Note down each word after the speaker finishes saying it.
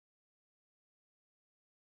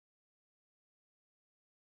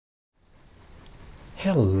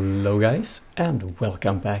Hello guys and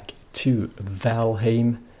welcome back to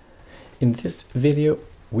Valheim. In this video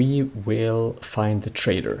we will find the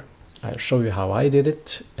trader. I'll show you how I did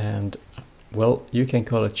it, and well, you can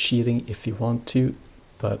call it cheating if you want to,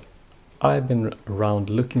 but I've been around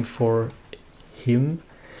looking for him,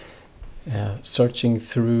 searching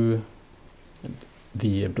through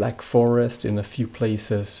the Black Forest in a few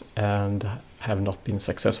places and have not been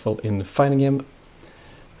successful in finding him.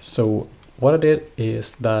 So what I did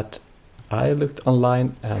is that I looked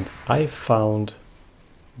online and I found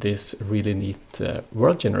this really neat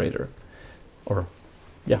world generator, or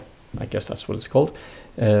yeah, I guess that's what it's called.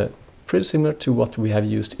 Pretty similar to what we have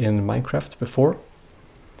used in Minecraft before,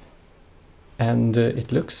 and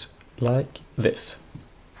it looks like this.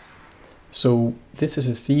 So this is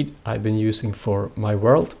a seed I've been using for my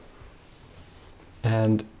world,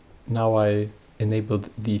 and now I enabled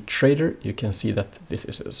the trader. You can see that this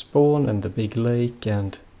is a spawn and the big lake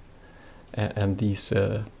and these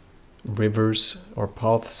rivers or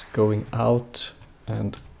paths going out,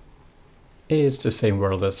 and it's the same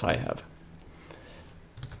world as I have.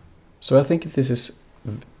 So I think this is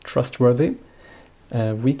trustworthy.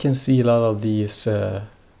 We can see a lot of these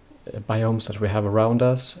biomes that we have around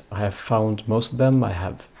us. I have found most of them. I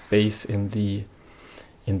have base in the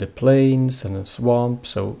plains and in swamp,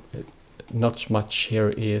 so not much here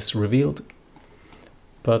is revealed.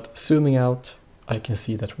 But zooming out, I can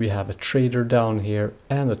see that we have a trader down here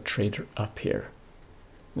and a trader up here.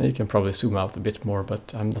 Now you can probably zoom out a bit more,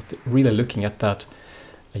 but I'm not really looking at that.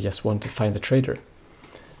 I just want to find the trader.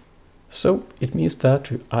 So it means that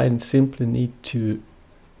I simply need to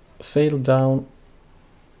sail down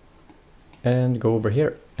and go over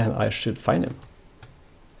here, and I should find him.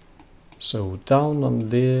 So down on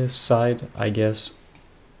this side, I guess,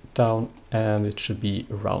 down, and it should be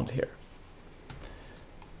around here.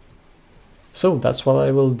 So that's what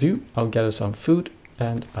I will do. I'll gather some food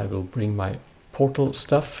and I will bring my portal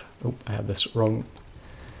stuff. Oh, I have this wrong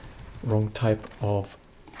type of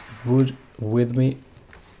wood with me.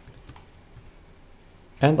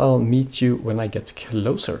 And I'll meet you when I get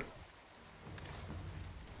closer.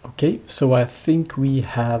 Okay, so I think we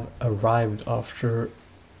have arrived after,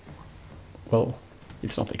 well,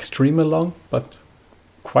 it's not extremely long, but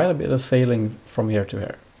quite a bit of sailing from here to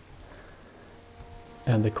here.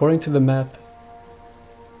 And according to the map,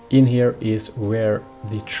 in here is where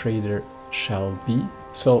the trader shall be.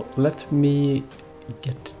 So let me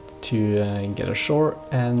get ashore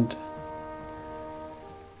and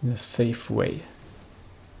in a safe way.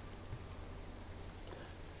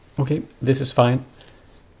 Okay, this is fine.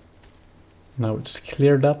 Now it's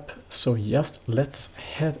cleared up, so just let's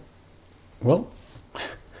head. Well,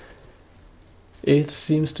 it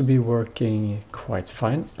seems to be working quite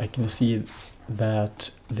fine. I can see that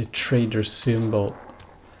the trader symbol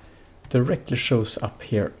directly shows up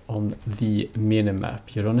here on the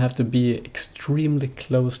minimap. You don't have to be extremely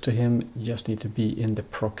close to him, you just need to be in the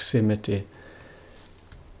proximity.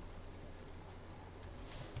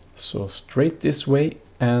 So straight this way,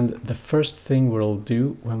 and the first thing we'll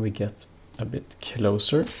do when we get a bit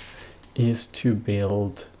closer is to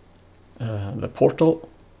build the portal,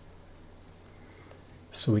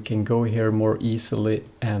 so we can go here more easily,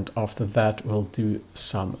 and after that we'll do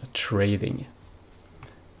some trading.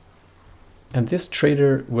 And this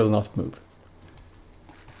trader will not move.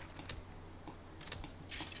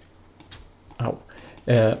 Ow.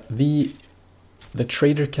 The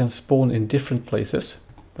trader can spawn in different places.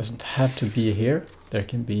 Doesn't have to be here. There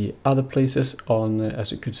can be other places on,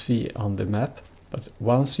 as you could see on the map. But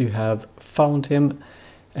once you have found him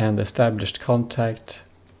and established contact,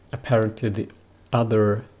 apparently the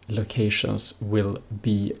other locations will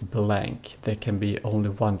be blank. There can be only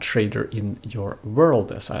one trader in your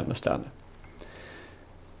world, as I understand.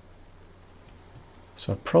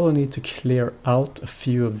 So I probably need to clear out a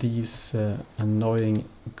few of these annoying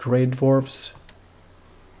grey dwarves.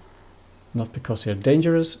 Not because they're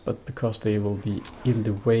dangerous, but because they will be in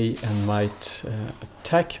the way and might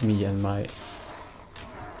attack me and my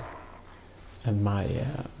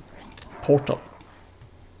portal.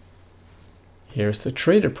 Here's the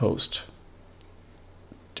trader post.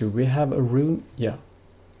 Do we have a rune? Yeah.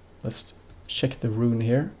 Let's check the rune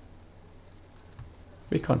here.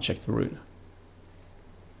 We can't check the rune.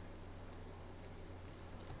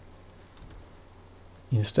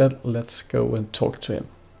 Instead, let's go and talk to him.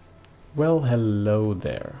 Well, hello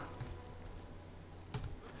there.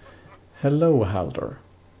 Hello, Haldor.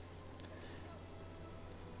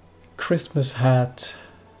 Christmas hat,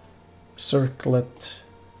 circlet,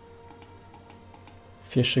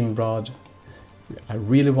 fishing rod. I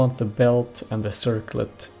really want the belt and the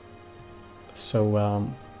circlet So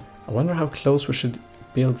I wonder how close we should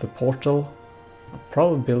build the portal. I'll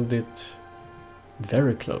probably build it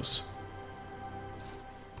very close.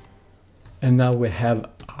 And now we have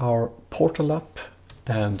our portal up,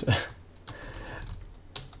 and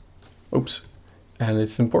oops. And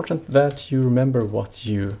it's important that you remember what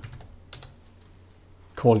you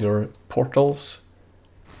call your portals.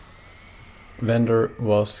 Vendor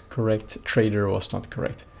was correct, trader was not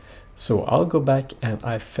correct. So I'll go back and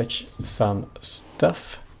I fetch some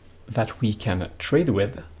stuff that we can trade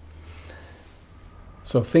with.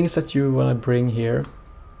 So things that you want to bring here,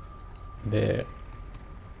 there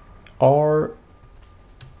are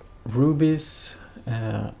rubies,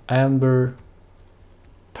 amber,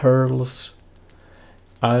 pearls.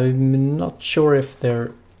 I'm not sure if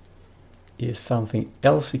there is something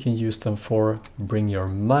else you can use them for. Bring your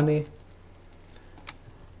money.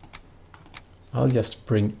 I'll just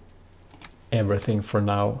bring everything for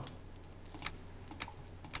now,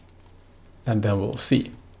 and then we'll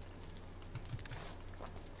see.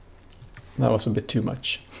 That was a bit too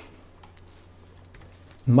much.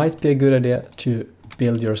 Might be a good idea to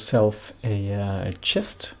build yourself a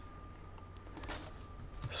chest,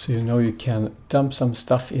 so you know you can dump some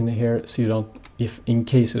stuff in here, so you don't, in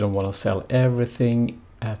case you don't want to sell everything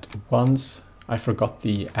at once. I forgot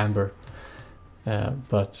the amber,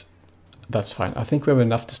 but that's fine. I think we have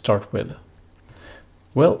enough to start with.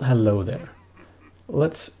 Well, hello there.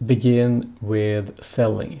 Let's begin with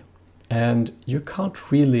selling. And you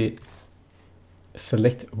can't really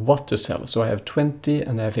select what to sell. So I have 20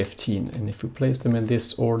 and I have 15. And if we place them in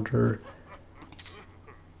this order,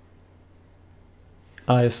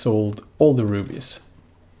 I sold all the rubies.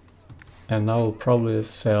 And now I'll probably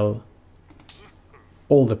sell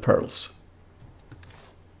all the pearls.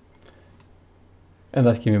 And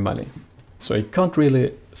that gives me money. So you can't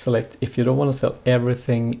really select. If you don't want to sell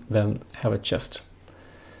everything, then have a chest.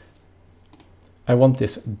 I want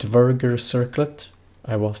this Dverger circlet.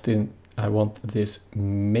 I want this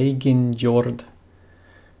Meginjord.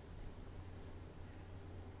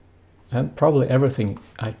 And probably everything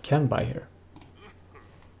I can buy here.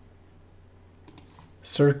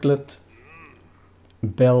 Circlet,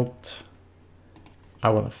 belt. I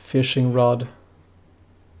want a fishing rod.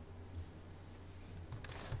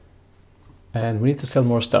 And we need to sell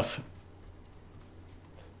more stuff.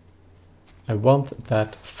 I want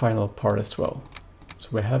that final part as well. So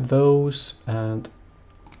we have those, and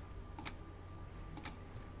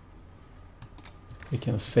we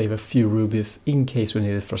can save a few rubies in case we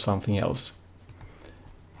need it for something else.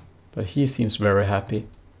 But he seems very happy.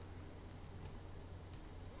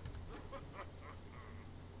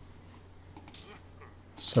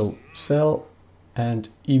 So sell and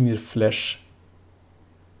Ymir flesh.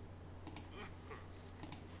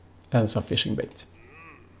 And some fishing bait.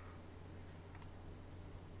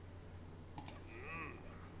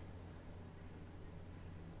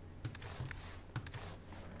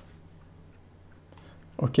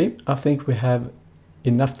 Okay, I think we have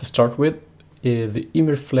enough to start with. The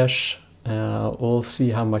Ymir flesh, we'll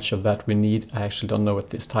see how much of that we need. I actually don't know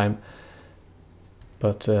at this time.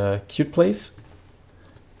 But cute place.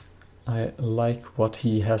 I like what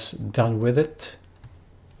he has done with it.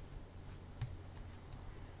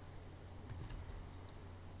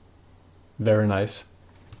 Very nice.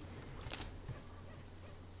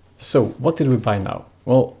 So, what did we buy now?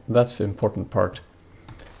 Well, that's the important part.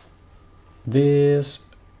 This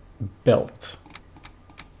belt.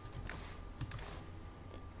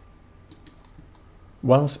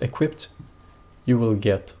 Once equipped, you will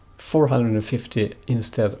get 450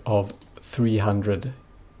 instead of 300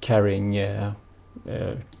 carrying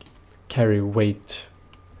carry weight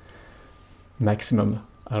maximum.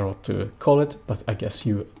 I don't know what to call it, but I guess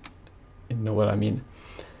you know what I mean.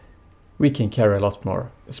 We can carry a lot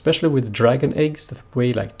more, especially with dragon eggs that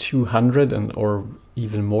weigh like 200 or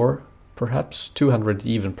even more, perhaps 200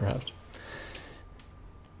 even perhaps.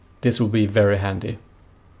 This will be very handy.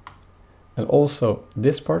 And also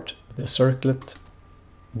this part, the circlet,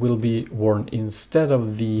 will be worn instead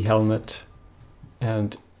of the helmet,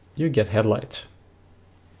 and you get headlight.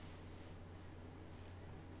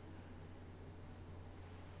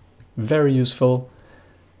 Very useful.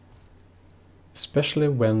 Especially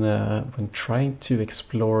when trying to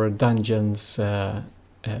explore dungeons in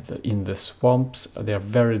the swamps. They are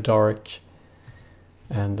very dark,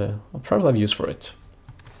 and I'll probably have use for it.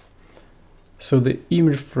 So the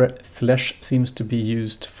Ymir flesh seems to be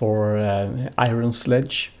used for iron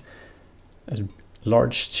sledge, a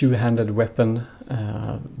large two-handed weapon,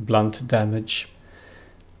 blunt damage.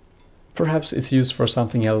 Perhaps it's used for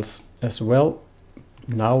something else as well,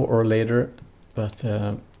 now or later, but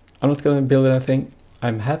I'm not going to build anything.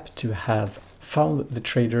 I'm happy to have found the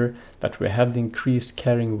trader, that we have the increased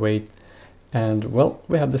carrying weight, and well,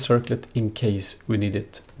 we have the circlet in case we need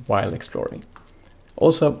it while exploring.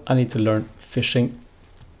 Also, I need to learn fishing,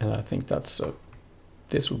 and I think that's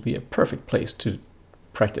this would be a perfect place to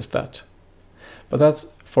practice that. But that's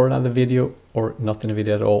for another video, or not in a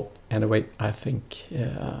video at all. Anyway, I think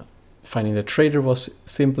finding the trader was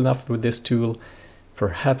simple enough with this tool,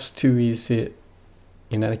 perhaps too easy.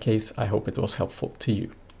 In any case, I hope it was helpful to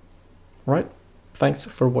you. All right, thanks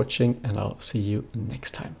for watching, and I'll see you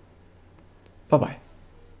next time. Bye-bye.